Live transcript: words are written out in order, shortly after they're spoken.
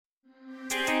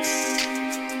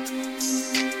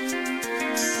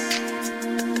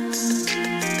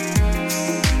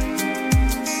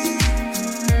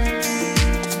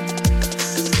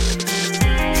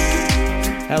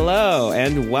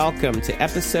and welcome to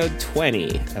episode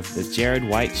 20 of The Jared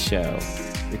White Show,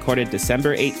 recorded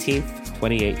December 18th,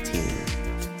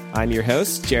 2018. I'm your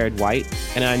host, Jared White,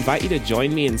 and I invite you to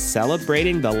join me in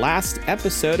celebrating the last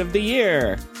episode of the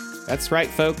year. That's right,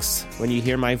 folks. When you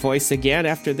hear my voice again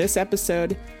after this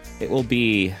episode, it will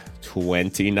be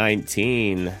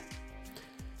 2019.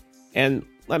 And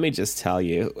let me just tell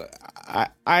you,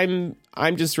 I'm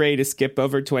just ready to skip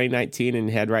over 2019 and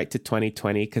head right to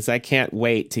 2020 because I can't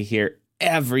wait to hear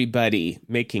everybody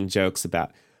making jokes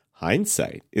about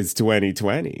hindsight is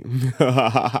 2020.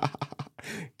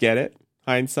 Get it?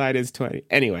 Hindsight is 20.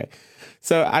 Anyway,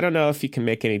 so I don't know if you can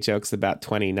make any jokes about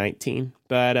 2019,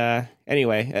 but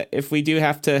anyway, if we do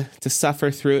have to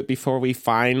suffer through it before we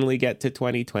finally get to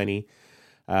 2020,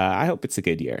 I hope it's a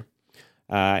good year.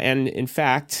 And in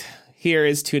fact, here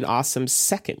is to an awesome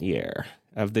second year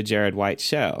of The Jared White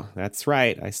Show. That's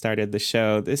right. I started the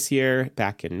show this year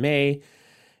back in May.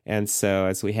 And so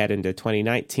as we head into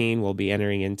 2019, we'll be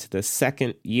entering into the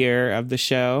second year of the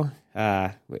show.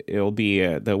 It'll be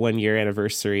the 1 year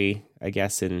anniversary, I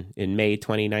guess, in May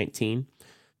 2019.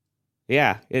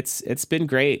 Yeah, it's been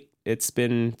great. It's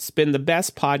been the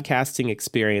best podcasting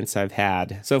experience I've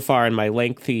had so far in my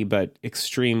lengthy but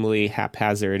extremely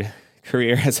haphazard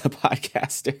career as a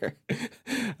podcaster.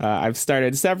 I've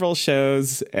started several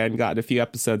shows and gotten a few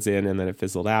episodes in, and then it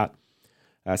fizzled out.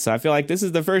 So I feel like this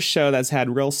is the first show that's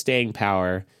had real staying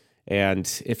power.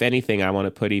 And if anything, I want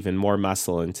to put even more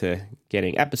muscle into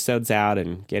getting episodes out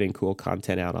and getting cool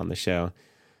content out on the show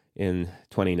in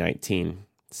 2019.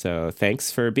 So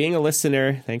thanks for being a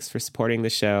listener. Thanks for supporting the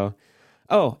show.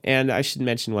 Oh, and I should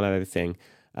mention one other thing.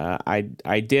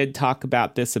 I did talk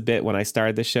about this a bit when I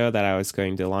started the show, that I was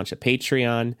going to launch a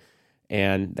Patreon,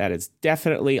 and that is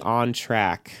definitely on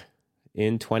track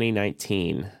in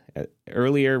 2019.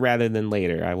 Earlier rather than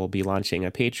later, I will be launching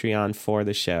a Patreon for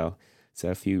the show. So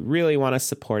if you really want to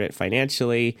support it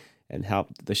financially and help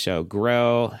the show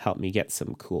grow, help me get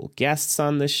some cool guests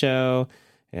on the show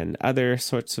and other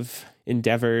sorts of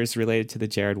endeavors related to the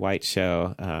Jared White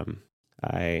Show,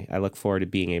 I look forward to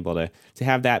being able to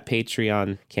have that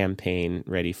Patreon campaign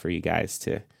ready for you guys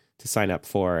to sign up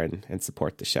for and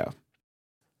support the show.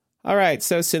 All right,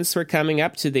 so since we're coming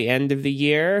up to the end of the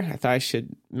year, I thought I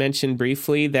should mention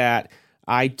briefly that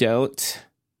I don't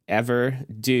ever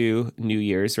do New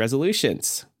Year's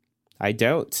resolutions. I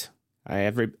don't.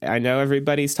 I know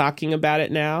everybody's talking about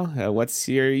it now. What's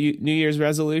your New Year's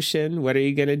resolution? What are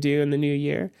you going to do in the new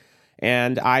year?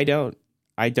 And I don't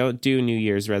do New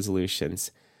Year's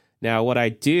resolutions. Now, what I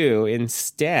do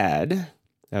instead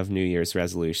of New Year's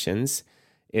resolutions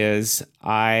is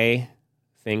I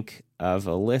think of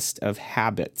a list of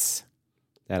habits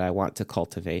that I want to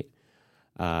cultivate.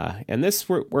 And this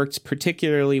worked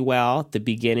particularly well at the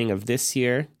beginning of this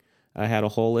year. I had a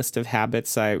whole list of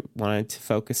habits I wanted to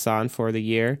focus on for the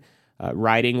year.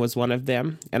 Writing was one of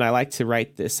them. And I like to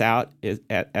write this out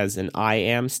as an I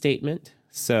am statement.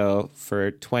 So for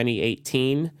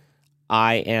 2018,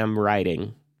 I am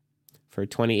writing. For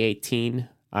 2018,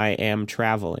 I am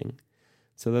traveling.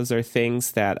 So those are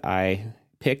things that I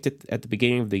picked at the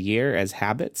beginning of the year as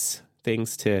habits,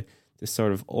 things to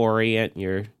sort of orient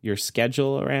your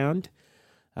schedule around.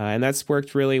 And that's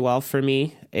worked really well for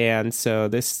me. And so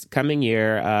this coming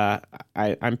year,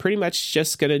 I'm pretty much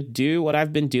just going to do what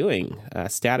I've been doing,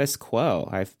 status quo.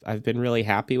 I've been really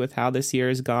happy with how this year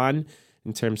has gone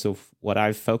in terms of what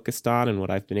I've focused on and what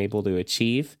I've been able to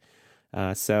achieve.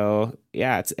 So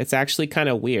yeah, it's actually kind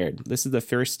of weird. This is the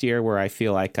first year where I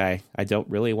feel like I don't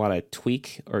really want to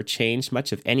tweak or change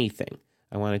much of anything.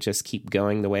 I want to just keep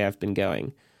going the way I've been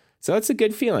going. So it's a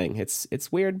good feeling.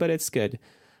 It's weird, but it's good.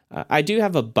 I do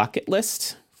have a bucket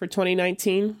list for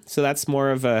 2019. So that's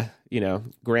more of a,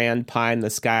 grand pie in the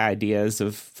sky ideas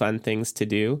of fun things to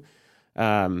do.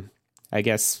 I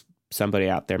guess somebody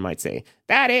out there might say,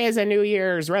 that is a New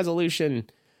Year's resolution.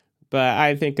 But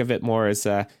I think of it more as,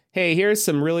 hey, here's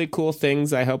some really cool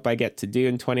things I hope I get to do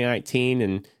in 2019.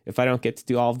 And if I don't get to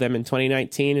do all of them in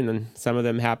 2019 and then some of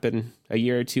them happen a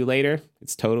year or two later,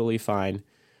 it's totally fine.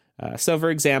 So for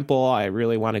example, I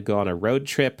really want to go on a road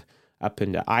trip up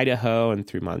into Idaho and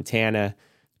through Montana.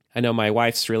 I know my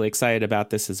wife's really excited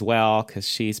about this as well because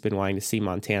she's been wanting to see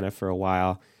Montana for a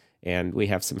while. And we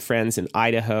have some friends in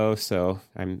Idaho, so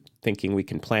I'm thinking we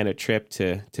can plan a trip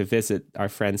to visit our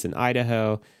friends in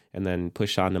Idaho and then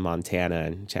push on to Montana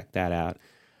and check that out.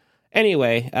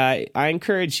 Anyway, I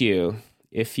encourage you,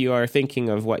 if you are thinking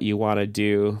of what you want to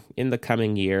do in the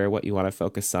coming year, what you want to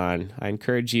focus on, I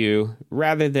encourage you,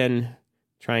 rather than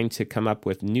trying to come up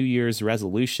with New Year's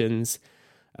resolutions,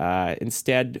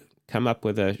 instead come up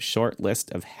with a short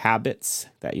list of habits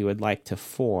that you would like to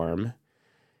form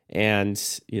and,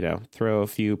 throw a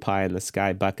few pie in the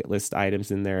sky bucket list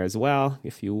items in there as well,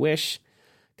 if you wish.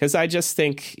 Because I just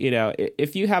think,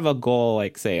 if you have a goal,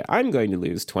 like say, I'm going to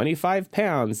lose 25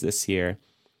 pounds this year,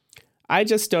 I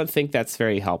just don't think that's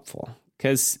very helpful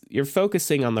because you're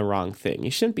focusing on the wrong thing.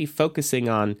 You shouldn't be focusing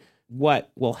on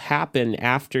what will happen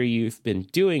after you've been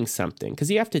doing something, because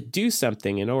you have to do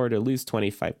something in order to lose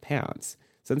 25 pounds.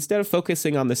 So instead of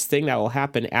focusing on this thing that will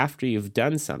happen after you've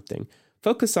done something,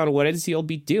 focus on what it is you'll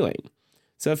be doing.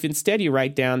 So if instead you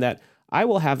write down that I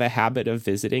will have a habit of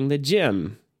visiting the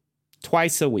gym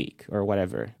twice a week or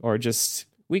whatever, or just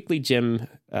weekly gym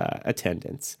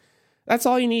attendance. That's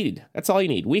all you need. That's all you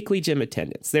need. Weekly gym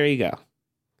attendance. There you go.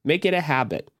 Make it a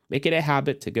habit. Make it a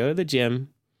habit to go to the gym.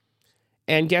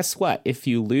 And guess what? If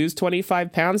you lose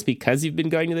 25 pounds because you've been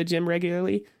going to the gym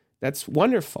regularly, that's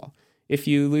wonderful. If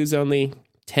you lose only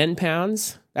 10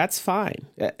 pounds, that's fine.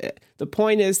 The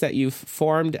point is that you've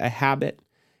formed a habit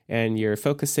and you're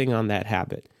focusing on that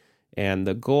habit. And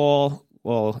the goal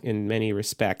will, in many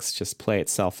respects, just play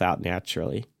itself out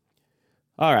naturally.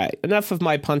 All right, enough of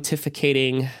my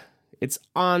pontificating. It's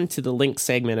on to the link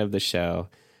segment of the show.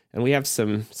 And we have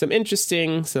some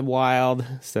interesting, some wild,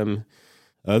 some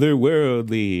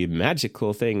otherworldly,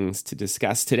 magical things to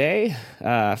discuss today.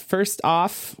 First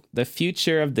off, the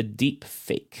future of the deep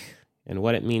fake and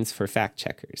what it means for fact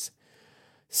checkers.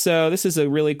 So this is a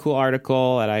really cool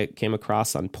article that I came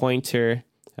across on Poynter.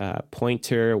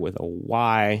 Poynter with a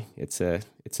Y. It's a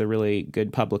really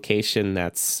good publication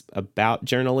that's about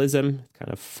journalism,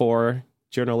 kind of for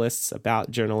journalists, about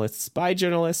journalists, by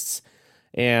journalists.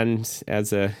 And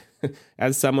as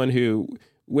someone who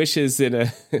wishes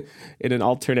in an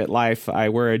alternate life I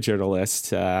were a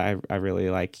journalist, I really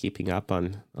like keeping up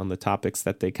on the topics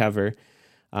that they cover.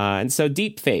 And so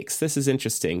deep fakes, this is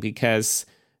interesting because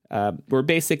we're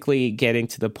basically getting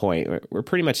to the point, we're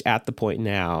pretty much at the point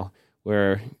now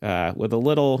where with a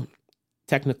little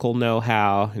technical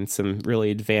know-how and some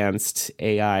really advanced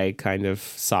AI kind of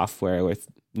software with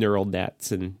neural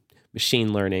nets and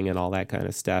machine learning and all that kind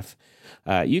of stuff,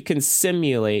 you can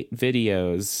simulate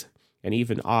videos and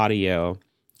even audio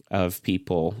of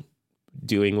people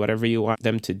doing whatever you want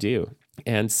them to do.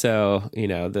 And so,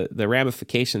 the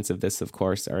ramifications of this, of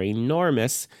course, are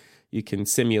enormous. You can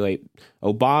simulate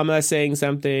Obama saying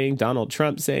something, Donald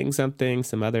Trump saying something,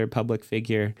 some other public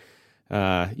figure.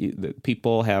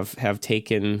 People have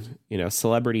taken,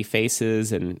 celebrity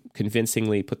faces and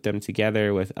convincingly put them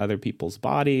together with other people's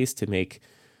bodies to make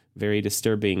very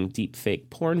disturbing deep fake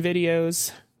porn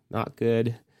videos. Not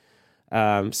good.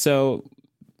 So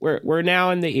we're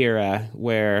now in the era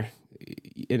where,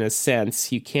 in a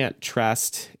sense, you can't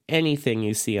trust anything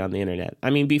you see on the internet. I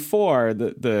mean, before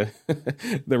the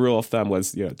the rule of thumb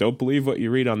was, don't believe what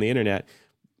you read on the internet.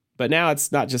 But now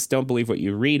it's not just don't believe what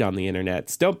you read on the internet.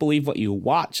 It's don't believe what you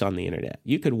watch on the internet.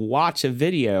 You could watch a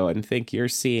video and think you're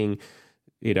seeing,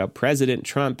 President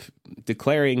Trump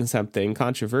declaring something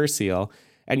controversial,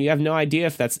 and you have no idea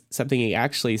if that's something he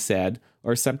actually said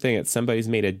or something that somebody's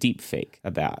made a deep fake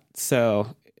about.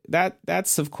 So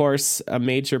that's of course a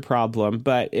major problem,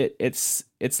 but it's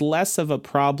less of a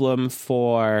problem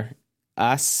for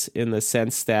us in the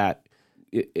sense that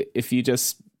if you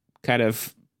just kind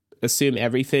of assume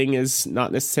everything is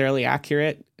not necessarily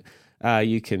accurate,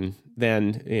 you can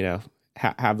then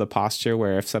have the posture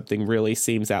where if something really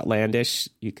seems outlandish,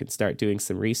 you can start doing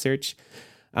some research.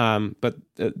 But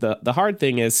the hard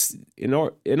thing is, in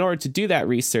order to do that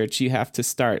research, you have to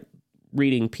start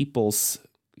reading people's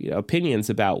opinions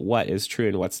about what is true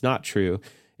and what's not true,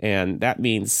 and that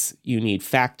means you need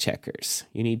fact checkers.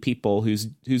 You need people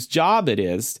whose job it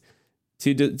is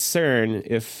to discern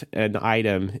if an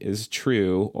item is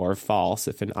true or false,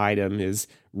 if an item is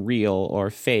real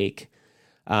or fake,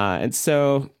 and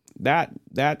so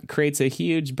that creates a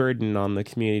huge burden on the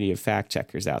community of fact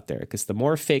checkers out there, because the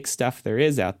more fake stuff there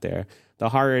is out there, the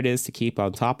harder it is to keep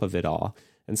on top of it all.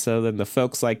 And so then the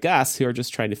folks like us who are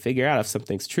just trying to figure out if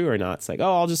something's true or not, it's like,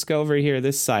 oh, I'll just go over here to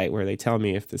this site where they tell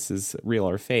me if this is real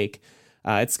or fake.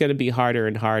 It's going to be harder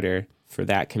and harder for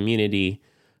that community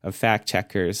of fact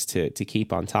checkers to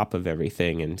keep on top of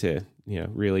everything and to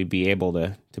really be able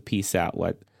to piece out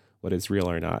what is real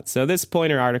or not. So this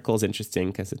Poynter article is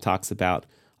interesting because it talks about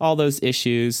all those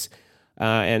issues,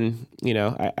 and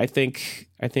I think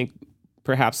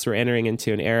perhaps we're entering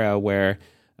into an era where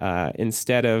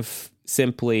instead of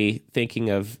simply thinking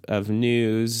of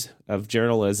news, of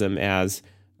journalism as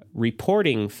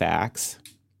reporting facts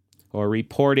or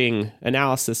reporting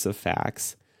analysis of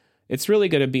facts, it's really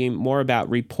going to be more about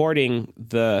reporting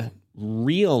the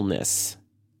realness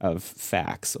of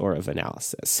facts or of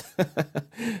analysis.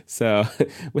 So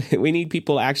we need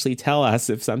people to actually tell us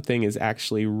if something is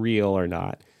actually real or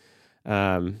not.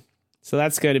 So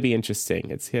that's going to be interesting.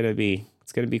 It's going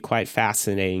to be quite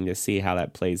fascinating to see how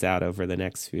that plays out over the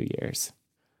next few years.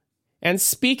 And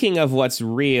speaking of what's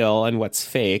real and what's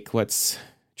fake, what's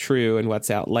true and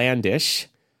what's outlandish,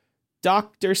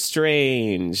 Doctor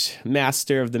Strange,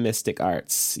 master of the mystic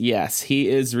arts. Yes, he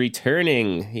is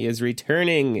returning. He is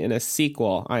returning in a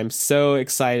sequel. I'm so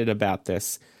excited about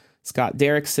this. Scott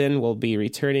Derrickson will be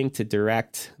returning to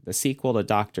direct the sequel to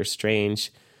Doctor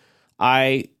Strange.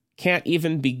 I can't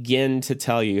even begin to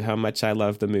tell you how much I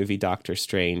love the movie Doctor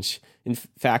Strange. In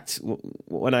fact,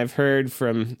 when I've heard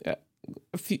from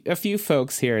a few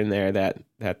folks here and there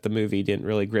that the movie didn't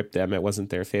really grip them, it wasn't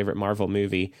their favorite Marvel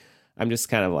movie, I'm just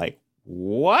kind of like,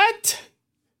 what?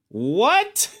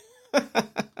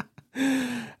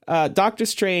 Doctor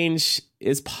Strange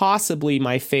is possibly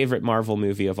my favorite Marvel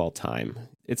movie of all time.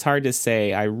 It's hard to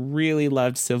say. I really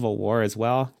loved Civil War as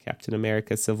well. Captain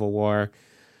America Civil War.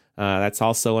 That's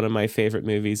also one of my favorite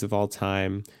movies of all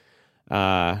time.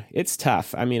 It's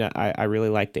tough. I mean, I really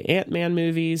like the Ant-Man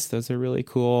movies. Those are really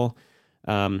cool.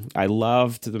 I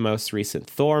loved the most recent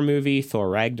Thor movie. Thor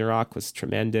Ragnarok was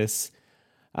tremendous.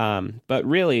 But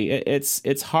really,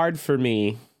 it's hard for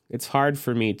me. It's hard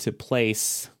for me to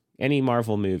place any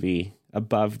Marvel movie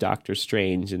above Doctor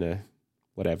Strange in a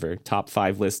top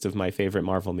 5 list of my favorite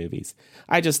Marvel movies.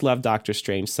 I just love Doctor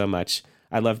Strange so much.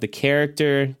 I love the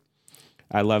character.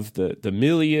 I love the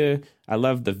milieu. I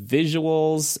love the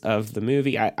visuals of the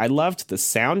movie. I loved the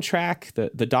soundtrack,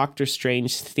 the Doctor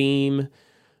Strange theme.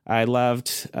 I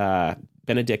loved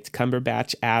Benedict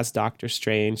Cumberbatch as Doctor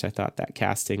Strange. I thought that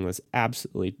casting was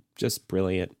absolutely just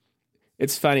brilliant.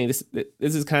 It's funny, this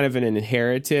is kind of an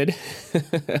inherited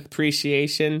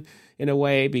appreciation in a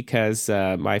way, because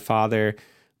my father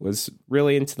was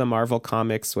really into the Marvel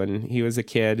comics when he was a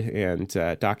kid, and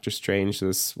Doctor Strange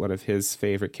was one of his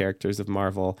favorite characters of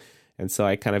Marvel. And so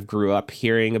I kind of grew up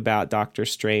hearing about Doctor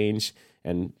Strange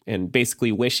and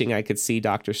basically wishing I could see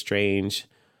Doctor Strange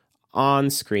on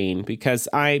screen, because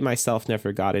I myself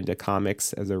never got into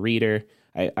comics as a reader.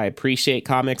 I appreciate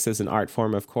comics as an art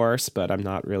form, of course, but I'm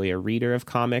not really a reader of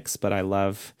comics. But I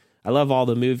love all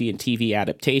the movie and TV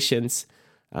adaptations.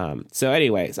 So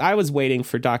anyways, I was waiting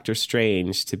for Doctor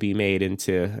Strange to be made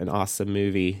into an awesome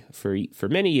movie for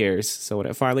many years. So when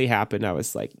it finally happened, I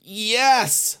was like,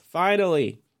 yes,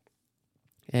 finally.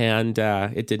 And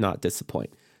it did not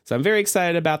disappoint. So I'm very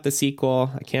excited about the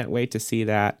sequel. I can't wait to see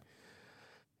that.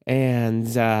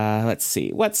 And let's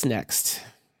see, what's next?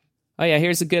 Oh yeah,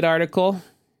 here's a good article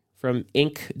from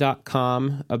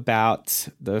Inc.com about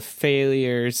the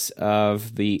failures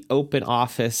of the open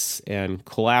office and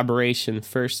collaboration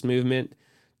first movement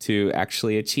to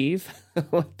actually achieve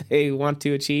what they want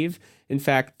to achieve. In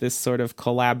fact, this sort of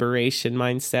collaboration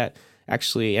mindset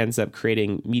actually ends up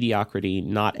creating mediocrity,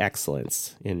 not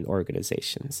excellence, in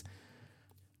organizations.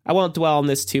 I won't dwell on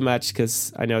this too much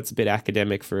because I know it's a bit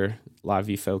academic for a lot of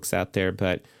you folks out there,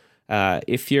 but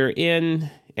if you're in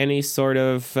any sort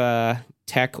of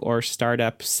tech or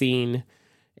startup scene,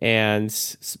 and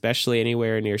especially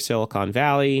anywhere near Silicon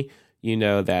Valley, you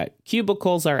know that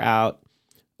cubicles are out,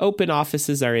 open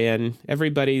offices are in,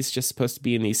 everybody's just supposed to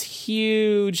be in these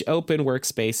huge open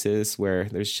workspaces where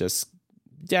there's just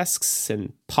desks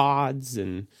and pods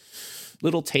and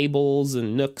little tables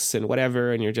and nooks and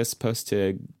whatever, and you're just supposed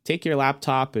to take your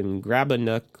laptop and grab a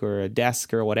nook or a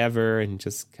desk or whatever and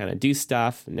just kind of do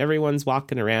stuff, and everyone's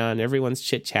walking around, everyone's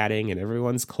chit-chatting, and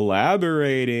everyone's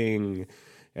collaborating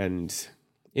and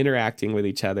interacting with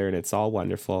each other, and it's all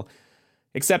wonderful.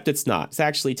 Except it's not. It's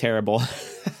actually terrible.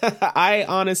 I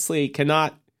honestly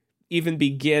cannot even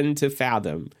begin to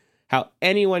fathom how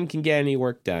anyone can get any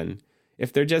work done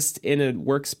if they're just in a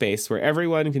workspace where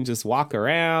everyone can just walk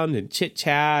around and chit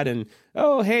chat and,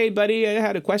 oh, hey, buddy, I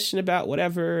had a question about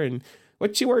whatever, and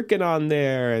what you working on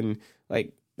there? And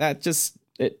like that just,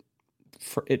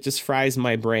 it just fries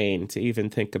my brain to even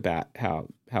think about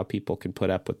how people can put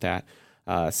up with that.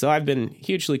 So I've been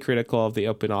hugely critical of the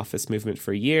open office movement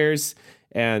for years,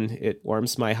 and it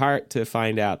warms my heart to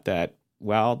find out that,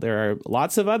 well, there are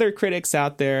lots of other critics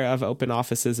out there of open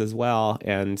offices as well,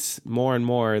 and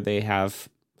more they have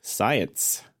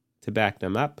science to back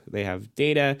them up. They have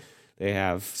data, they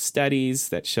have studies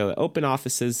that show that open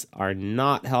offices are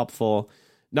not helpful.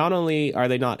 Not only are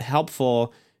they not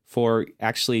helpful for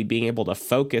actually being able to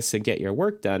focus and get your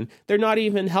work done, they're not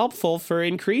even helpful for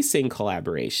increasing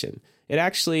collaboration. It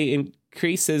actually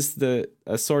increases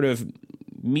a sort of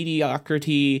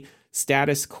mediocrity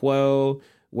status quo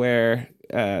where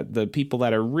the people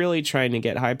that are really trying to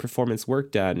get high performance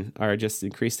work done are just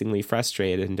increasingly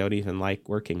frustrated and don't even like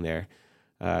working there.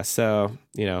 So,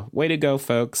 way to go,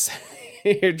 folks.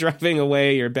 You're driving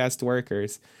away your best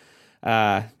workers.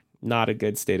 Not a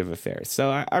good state of affairs.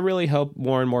 So I really hope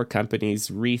more and more companies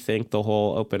rethink the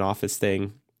whole open office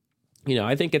thing.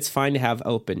 I think it's fine to have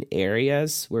open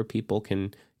areas where people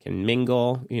can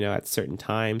mingle, at certain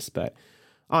times. But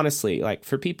honestly, like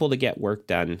for people to get work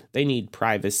done, they need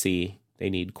privacy, they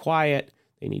need quiet,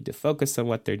 they need to focus on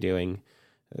what they're doing.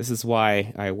 This is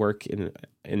why I work in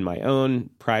my own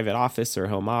private office or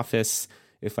home office.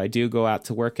 If I do go out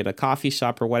to work at a coffee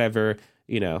shop or whatever,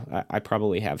 I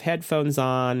probably have headphones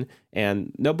on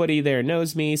and nobody there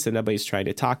knows me, so nobody's trying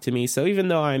to talk to me. So even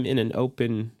though I'm in an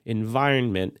open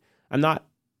environment, I'm not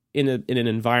in an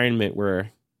environment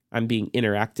where I'm being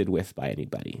interacted with by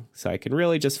anybody. So I can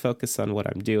really just focus on what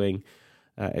I'm doing.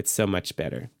 It's so much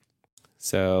better.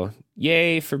 So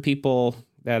yay for people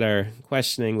that are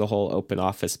questioning the whole open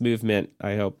office movement.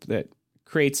 I hope that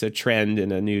creates a trend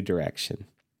in a new direction.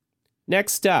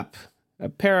 Next up, a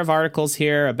pair of articles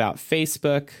here about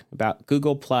Facebook, about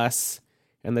Google+,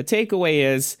 and the takeaway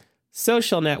is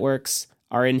social networks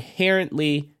are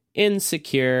inherently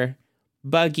insecure,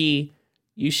 buggy,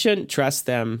 you shouldn't trust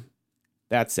them.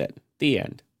 That's it. The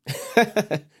end.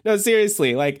 No,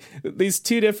 seriously, like these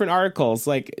two different articles,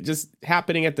 like just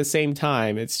happening at the same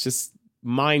time. It's just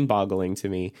mind-boggling to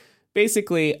me.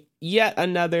 Basically, yet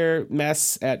another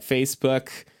mess at Facebook.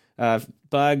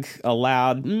 Bug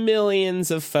allowed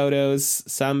millions of photos,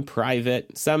 some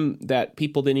private, some that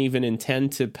people didn't even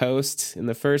intend to post in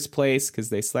the first place because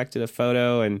they selected a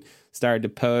photo and started to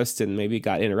post and maybe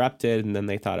got interrupted and then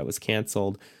they thought it was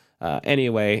canceled.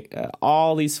 Anyway,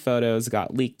 all these photos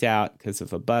got leaked out because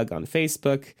of a bug on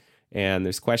Facebook, and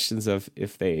there's questions of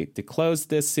if they disclosed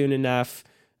this soon enough,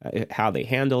 how they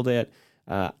handled it.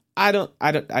 I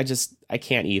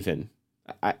can't even.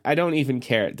 I don't even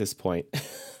care at this point.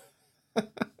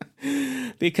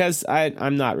 Because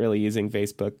I'm not really using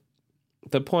Facebook.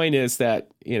 The point is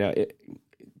that,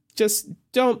 just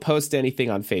don't post anything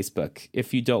on Facebook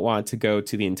if you don't want to go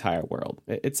to the entire world.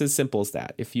 It's as simple as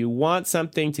that. If you want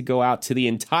something to go out to the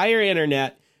entire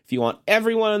internet, if you want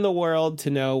everyone in the world to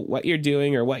know what you're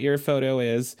doing or what your photo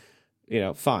is,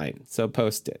 fine. So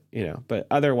post it, but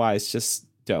otherwise just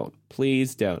don't.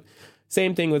 Please don't.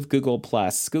 Same thing with Google+.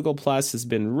 Google+ has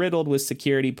been riddled with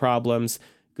security problems.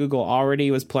 Google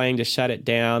already was planning to shut it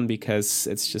down because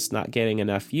it's just not getting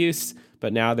enough use,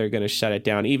 but now they're going to shut it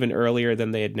down even earlier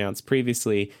than they announced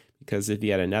previously because of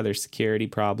yet another security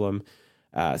problem.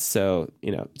 So,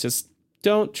 just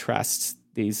don't trust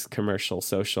these commercial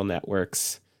social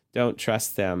networks. Don't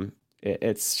trust them.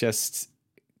 It's just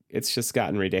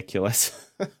gotten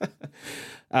ridiculous.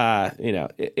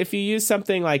 If you use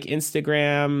something like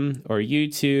Instagram or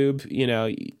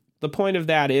YouTube, the point of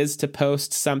that is to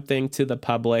post something to the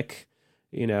public.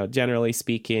 Generally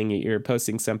speaking, you're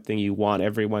posting something you want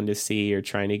everyone to see. You're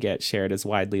trying to get shared as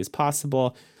widely as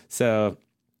possible. So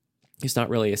there's not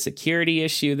really a security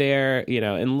issue there,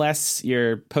 unless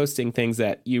you're posting things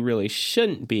that you really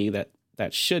shouldn't be,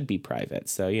 that should be private.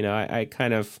 So, I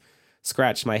kind of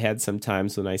scratch my head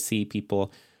sometimes when I see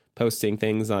people posting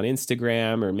things on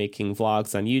Instagram or making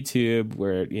vlogs on YouTube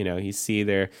where, you see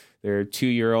their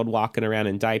 2-year-old walking around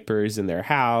in diapers in their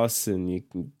house and you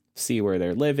can see where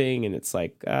they're living. And it's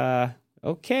like,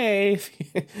 okay,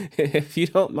 if you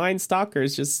don't mind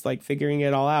stalkers, just like figuring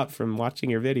it all out from watching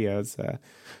your videos,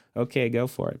 okay, go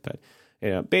for it.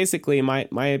 But, basically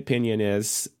my opinion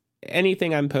is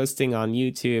anything I'm posting on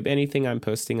YouTube, anything I'm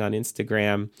posting on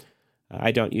Instagram,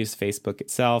 I don't use Facebook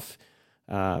itself.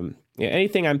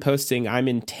 Anything I'm posting, I'm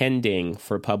intending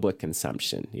for public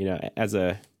consumption. As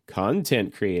a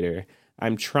content creator,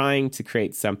 I'm trying to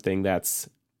create something that's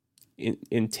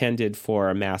intended for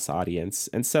a mass audience.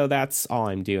 And so that's all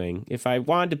I'm doing. If I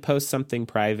wanted to post something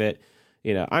private,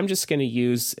 I'm just going to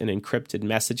use an encrypted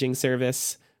messaging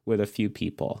service with a few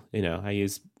people. I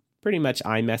use pretty much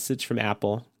iMessage from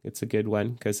Apple. It's a good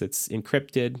one because it's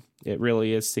encrypted. It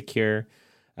really is secure.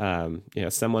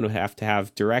 Someone would have to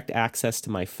have direct access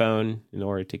to my phone in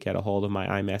order to get a hold of my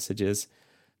iMessages.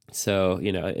 So,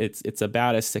 it's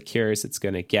about as secure as it's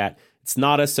going to get. It's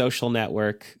not a social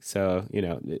network. So,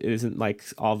 it isn't like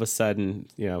all of a sudden,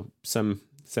 some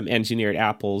engineered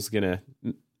Apple's going to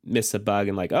miss a bug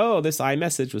and like, oh, this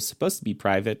iMessage was supposed to be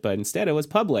private, but instead it was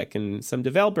public and some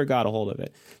developer got a hold of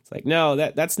it. It's like, no,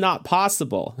 that's not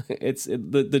possible.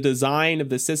 The design of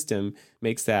the system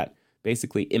makes that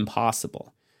basically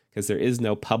impossible because there is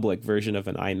no public version of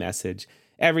an iMessage.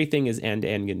 everything is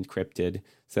end-to-end encrypted.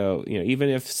 So, even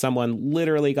if someone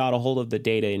literally got a hold of the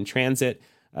data in transit,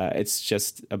 it's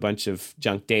just a bunch of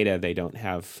junk data they don't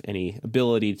have any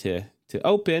ability to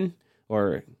open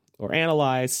or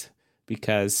analyze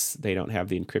because they don't have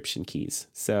the encryption keys.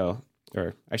 So,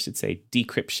 or I should say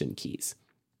decryption keys.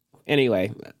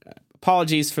 Anyway,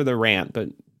 apologies for the rant, but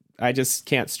I just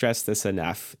can't stress this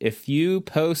enough. If you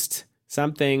post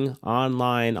something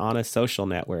online on a social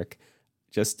network,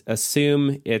 just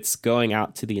assume it's going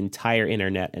out to the entire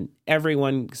internet and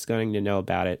everyone's going to know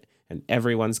about it and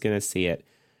everyone's going to see it.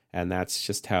 And that's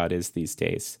just how it is these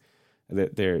days.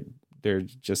 There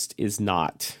just is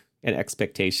not an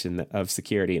expectation of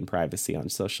security and privacy on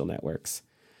social networks.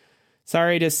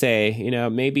 Sorry to say,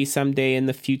 maybe someday in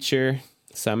the future,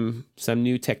 some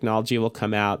new technology will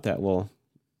come out that will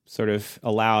sort of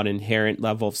allow an inherent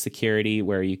level of security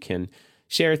where you can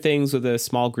share things with a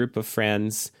small group of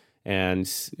friends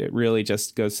and it really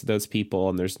just goes to those people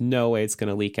and there's no way it's going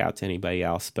to leak out to anybody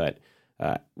else. But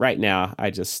right now,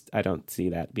 I don't see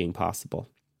that being possible.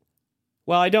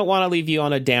 Well, I don't want to leave you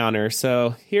on a downer,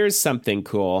 so here's something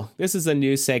cool. This is a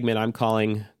new segment I'm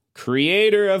calling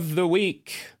Creator of the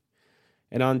Week.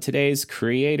 And on today's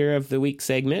Creator of the Week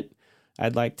segment,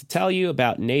 I'd like to tell you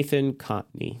about Nathan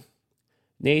Contney.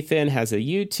 Nathan has a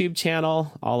YouTube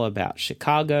channel all about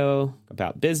Chicago,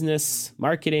 about business,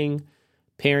 marketing,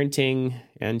 parenting,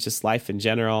 and just life in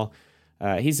general.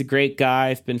 He's a great guy.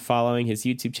 I've been following his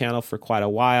YouTube channel for quite a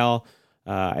while.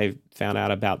 I found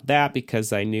out about that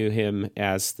because I knew him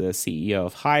as the CEO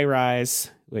of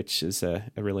Highrise, which is a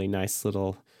really nice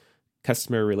little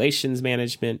customer relations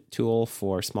management tool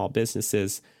for small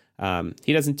businesses.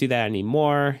 He doesn't do that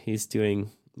anymore. He's doing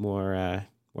more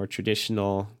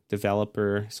traditional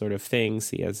developer sort of things.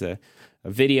 He has a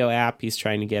video app he's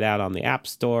trying to get out on the App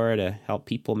Store to help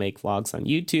people make vlogs on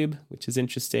YouTube, which is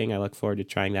interesting. I look forward to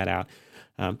trying that out.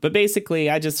 But basically,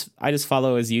 I just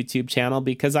follow his YouTube channel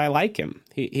because I like him.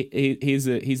 He's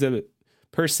a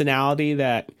personality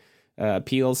that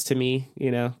appeals to me.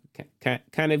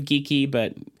 Kind of geeky,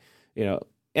 but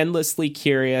endlessly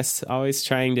curious. Always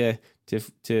trying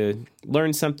to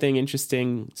learn something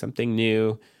interesting, something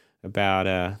new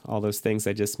about all those things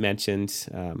I just mentioned.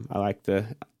 I like the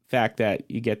fact that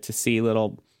you get to see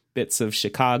little bits of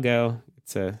Chicago.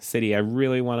 It's a city I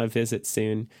really want to visit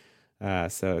soon.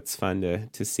 So it's fun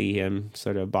to see him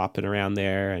sort of bopping around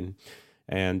there.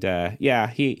 And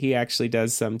he actually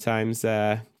does sometimes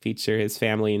feature his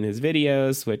family in his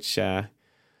videos, which I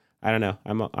don't know.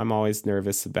 I'm always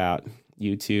nervous about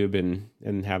YouTube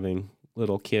and having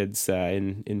little kids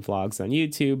in vlogs on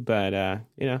YouTube. But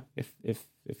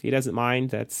if he doesn't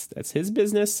mind, that's his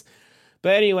business.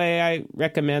 But anyway, I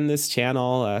recommend this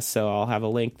channel. So I'll have a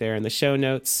link there in the show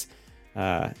notes.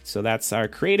 So that's our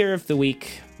Creator of the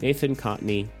Week, Nathan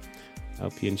Contney. I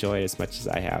hope you enjoy it as much as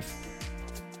I have.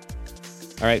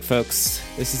 All right, folks,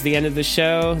 this is the end of the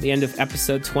show, the end of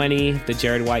episode 20, The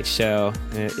Jared White Show.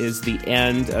 It is the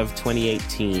end of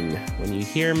 2018. When you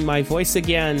hear my voice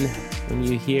again, when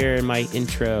you hear my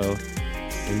intro,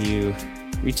 when you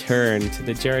return to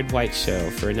The Jared White Show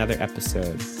for another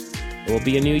episode, it will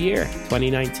be a new year,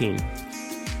 2019.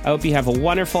 I hope you have a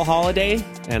wonderful holiday,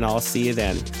 and I'll see you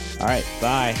then. All right,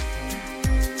 bye.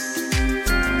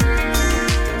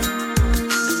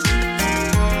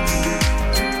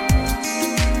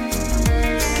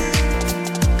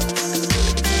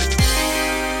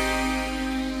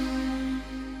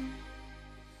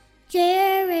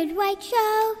 Jared White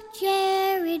Show,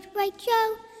 Jared White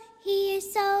Show. He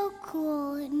is so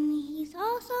cool, and he's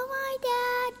also my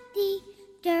daddy.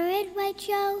 Jared White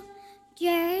Show,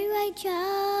 Jared White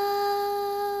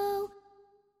Show.